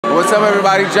What's up,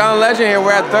 everybody? John Legend here.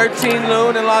 We're at 13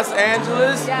 Loon in Los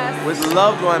Angeles with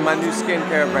Loved One, my new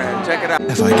skincare brand. Check it out.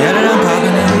 If I get it, I'm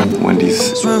popping it.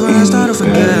 Wendy's Swear when I start to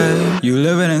forget, you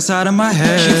living inside of my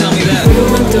head. She told me that you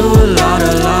went through a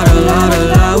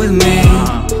lot with me.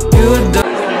 You would do.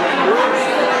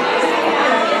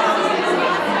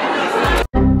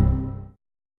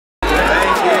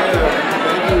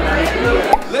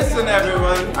 Listen,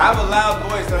 everyone, I have a loud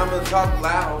voice and I'm gonna talk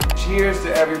loud. Cheers to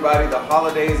everybody. The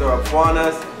holidays are upon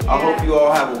us. I hope you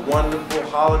all have a wonderful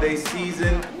holiday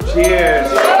season. Cheers.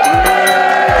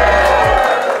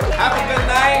 Have a good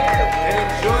night and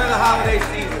enjoy the holiday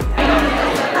season.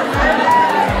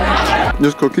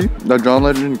 This cookie that John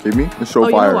Legend gave me is so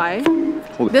fire. You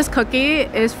know why? This cookie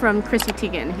is from Chrissy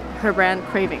Teigen, her brand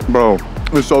Cravings. Bro,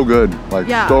 it's so good. Like,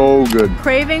 yeah. So good.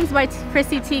 Cravings by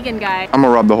Chrissy Teigen, guy. I'm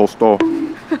gonna rob the whole store.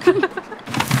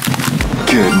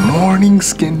 Good morning,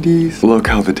 Skindies. Look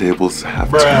how the tables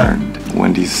have turned.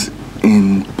 Wendy's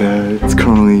in bed. It's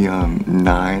currently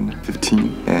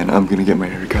 9:15 and I'm gonna get my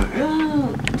hair cut.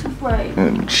 Too bright.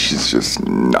 And she's just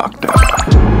knocked out.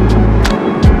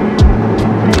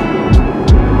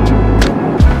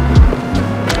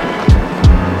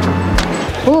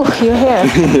 Ooh, your hair.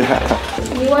 Yeah.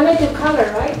 You wanted to color,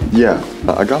 right? Yeah.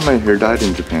 I got my hair dyed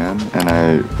in Japan and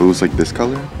it was like this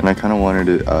color and I kind of wanted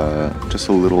it just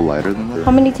a little lighter than that.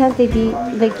 How many times did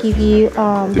they give you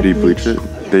Did he bleach it?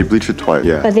 They bleached it twice.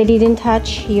 Yeah. But they didn't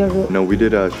touch your root? No, we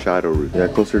did a shadow root. Yeah,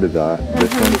 closer to that.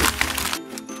 This one.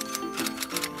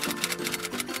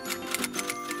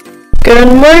 Good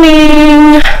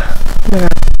morning!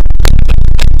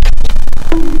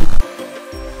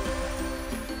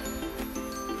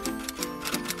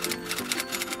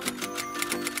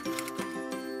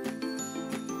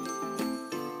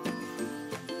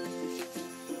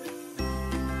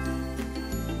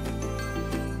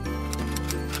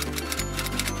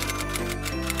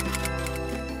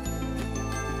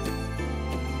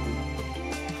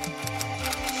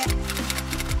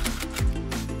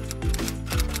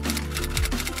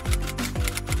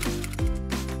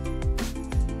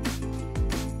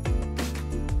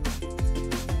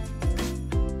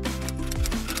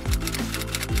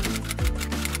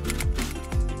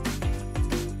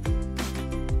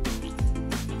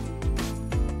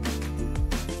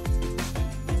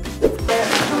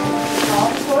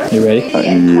 You ready?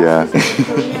 Yeah.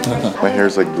 My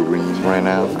hair's like green right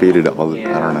now. Faded all the,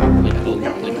 I don't know.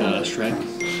 Like a Shrek?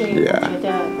 Yeah.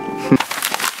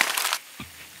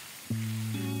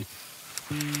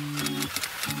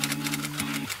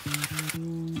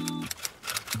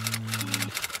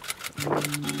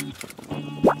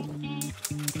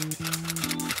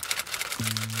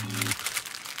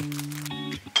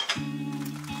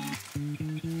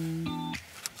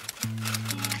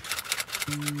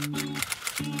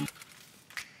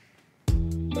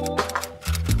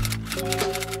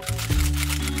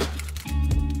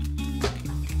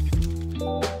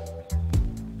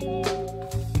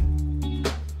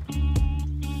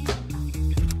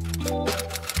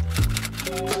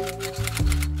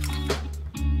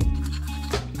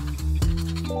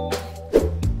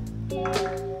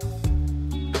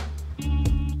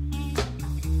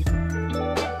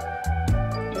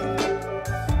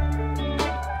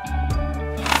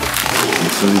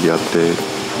 This is the update.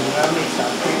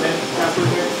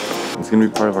 It's gonna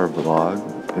be part of our vlog.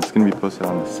 It's gonna be posted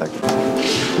on the 2nd.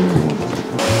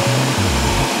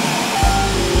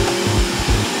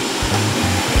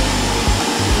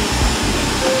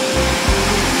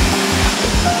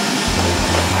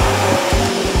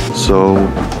 So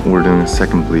we're doing a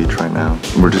second bleach right now.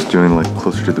 We're just doing like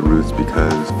closer to the roots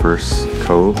because first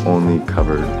coat only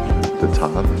covered the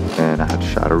top and I had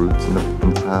shadow roots in the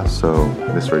past, so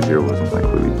this right here wasn't like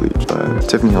really bleached. But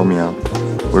Tiffany helped me out,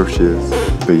 wherever she is,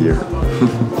 the year.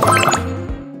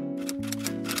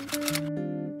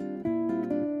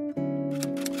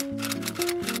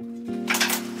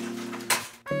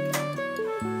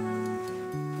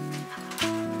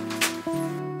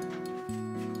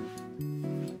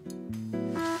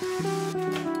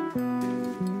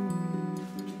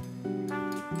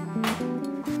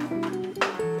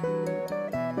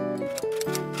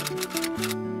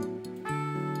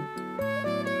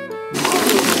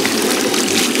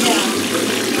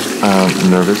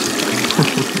 Nervous.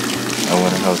 I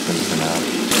wonder how it's gonna turn out.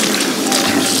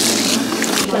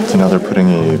 So now they're putting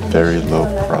a very low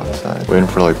peroxide. Waiting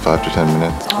for like 5 to 10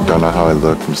 minutes. Don't know how I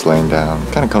look. I'm just laying down.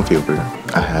 Kind of comfy over here.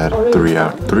 I had 3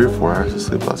 or 4 hours of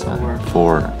sleep last night.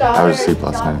 4 hours of sleep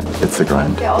last night. It's the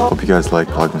grind. Hope you guys like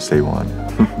Vlogmas Day 1.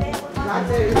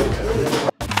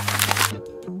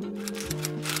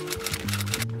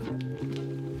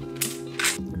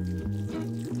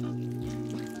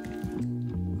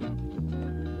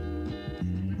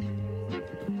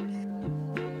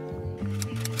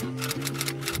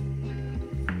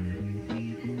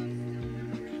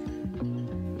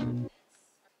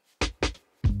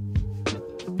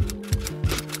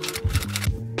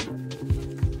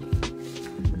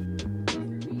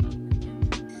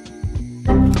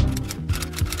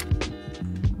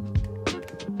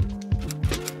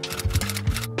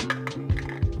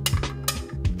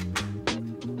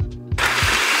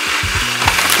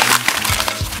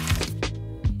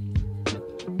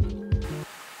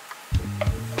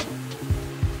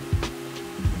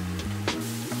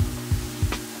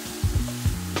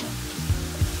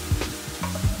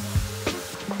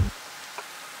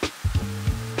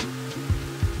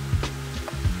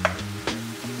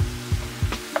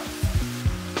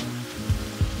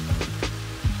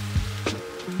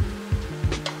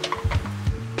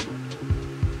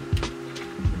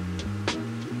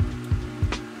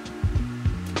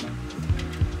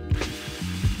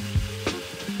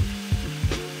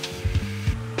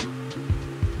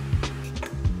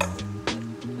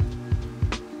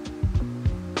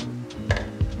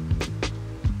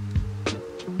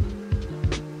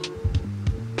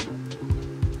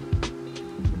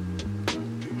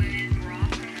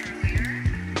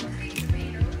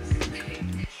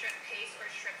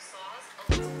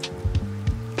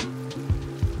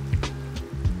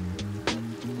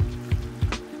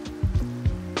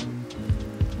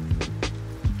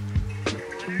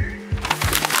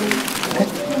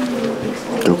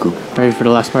 Ready for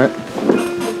the last part?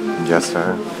 Yes,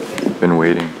 sir. Been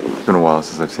waiting. It's been a while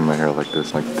since I've seen my hair like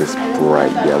this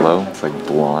bright yellow. It's like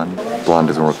blonde. Blonde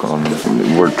doesn't work on me.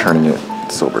 We're turning it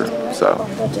silver, so.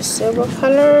 The silver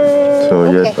color. So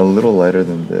yeah, a little lighter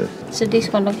than this. So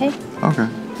this one, okay? Okay.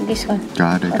 This one.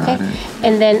 Got it, got it.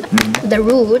 And then the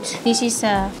root, this is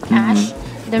ash.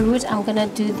 The roots, I'm gonna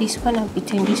do this one and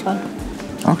between this one.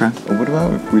 Okay. Well, what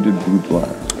about if we did blue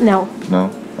black? No. No?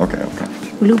 Okay, okay.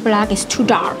 Blue black is too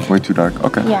dark. Way too dark?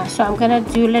 Okay. Yeah, so I'm gonna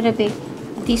do a little bit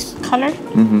this color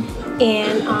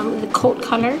and the coat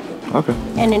color. Okay.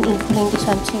 And then including this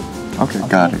one too. Okay,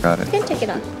 got it, got it. You can take it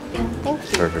on. Thank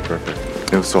you. Perfect,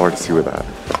 perfect. It was so hard to see with that.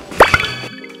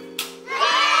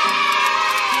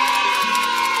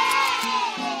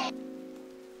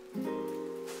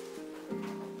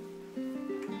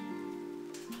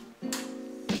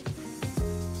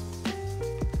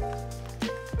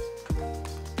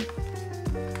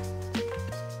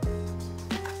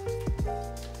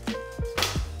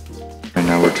 Right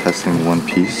now we're testing one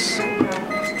piece.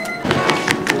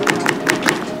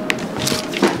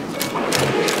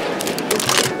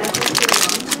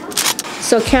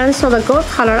 So cancel the gold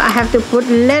color, I have to put a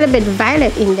little bit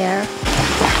violet in there.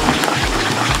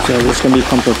 So this is gonna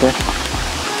become purple.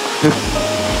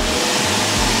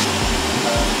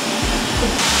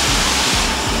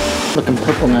 Looking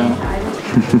purple now.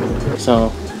 So,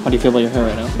 how do you feel about your hair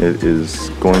right now? It is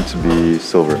going to be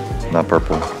silver, not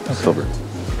purple. Okay. Silver.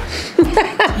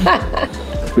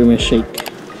 Give me a shake.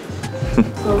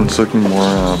 It's looking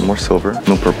more silver,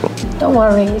 no purple. Don't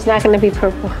worry, it's not gonna be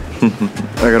purple.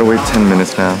 I gotta wait 10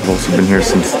 minutes now. I've also been here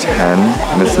since 10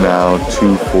 and it's now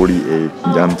 2:48.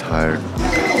 I'm tired.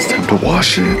 It's time to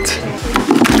wash it.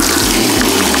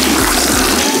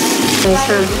 Nice,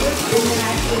 huh?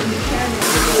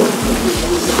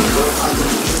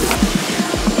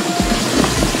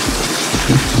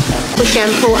 To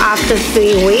shampoo after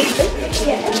 3 weeks.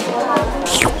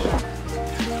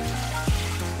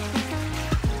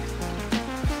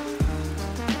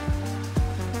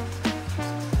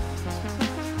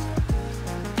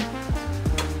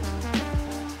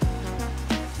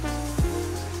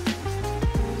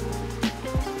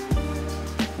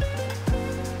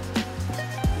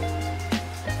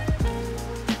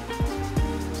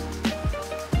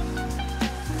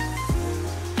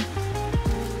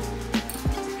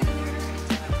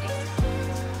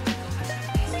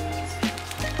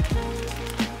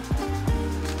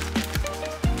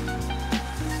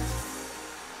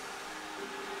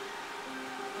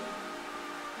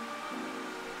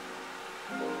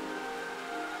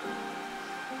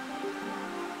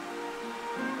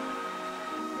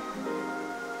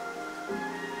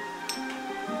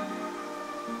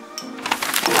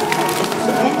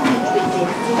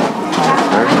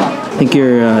 I think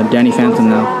you're Danny Phantom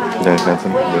now. Danny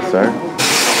Phantom, yes sir.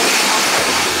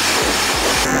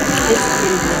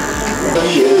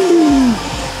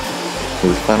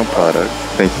 Here's the final product.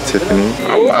 Thank you, Tiffany.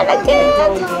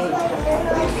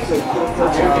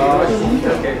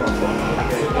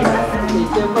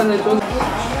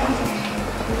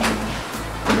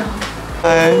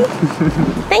 Hi.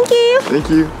 Thank you. Thank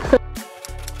you.